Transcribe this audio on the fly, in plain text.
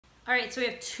All right, so we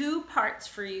have two parts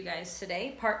for you guys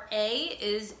today. Part A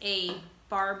is a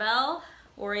barbell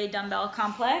or a dumbbell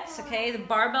complex, okay? The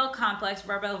barbell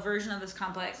version of this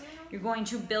complex, you're going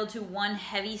to build to one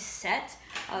heavy set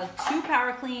of 2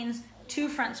 power cleans, 2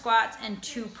 front squats, and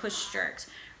 2 push jerks.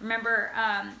 Remember,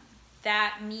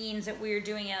 that means that we're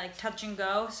doing it like touch and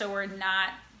go, so we're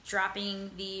not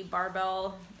dropping the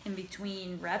barbell in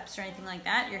between reps or anything like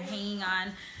that. You're hanging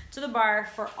on to the bar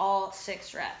for all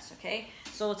 6 reps, okay?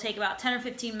 So it'll take about 10 or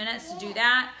 15 minutes to do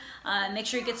that. Make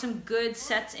sure you get some good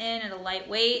sets in at a light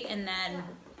weight, and then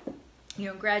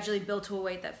gradually build to a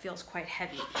weight that feels quite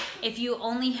heavy. If you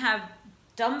only have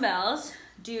dumbbells,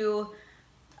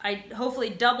 hopefully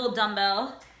double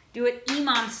dumbbell, do it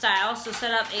EMOM style, so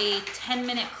set up a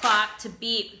 10-minute clock to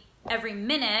beat every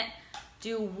minute.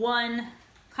 Do 1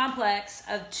 complex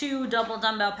of 2 double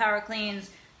dumbbell power cleans,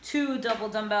 2 double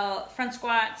dumbbell front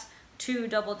squats, 2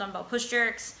 double dumbbell push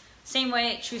jerks. Same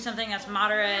weight, choose something that's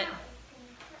moderate.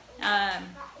 Yeah,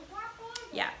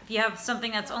 if you have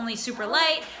something that's only super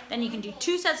light, then you can do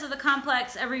 2 sets of the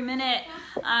complex every minute.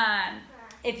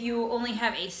 If you only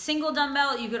have a single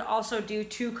dumbbell, you could also do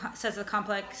 2 sets of the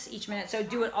complex each minute. So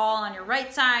do it all on your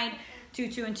right side,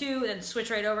 2, 2, and 2, then switch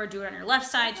right over, do it on your left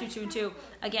side, 2, 2, and 2.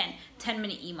 Again,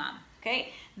 10-minute EMOM,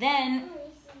 okay? Then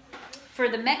for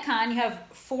the Metcon, you have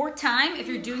 4 time. If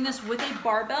you're doing this with a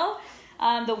barbell,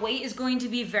 the weight is going to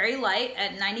be very light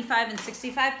at 95 and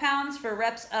 65 pounds for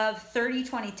reps of 30,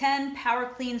 20, 10, power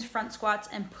cleans, front squats,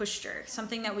 and push jerks.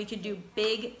 Something that we could do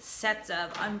big sets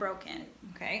of unbroken,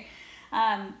 okay?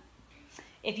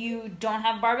 If you don't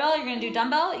have barbell, you're gonna do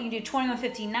dumbbell. You can do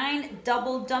 2159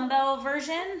 double dumbbell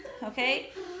version,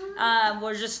 okay?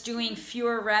 We're just doing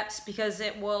fewer reps because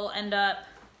it will end up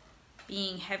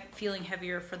being feeling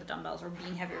heavier for the dumbbells, or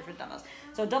being heavier for the dumbbells.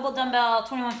 So double dumbbell,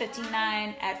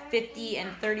 2159 at 50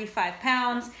 and 35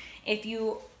 pounds. If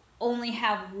you only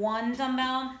have 1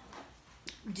 dumbbell,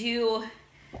 do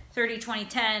 30, 20,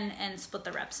 10 and split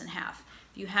the reps in half.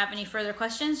 If you have any further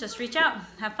questions, just reach out.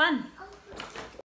 Have fun.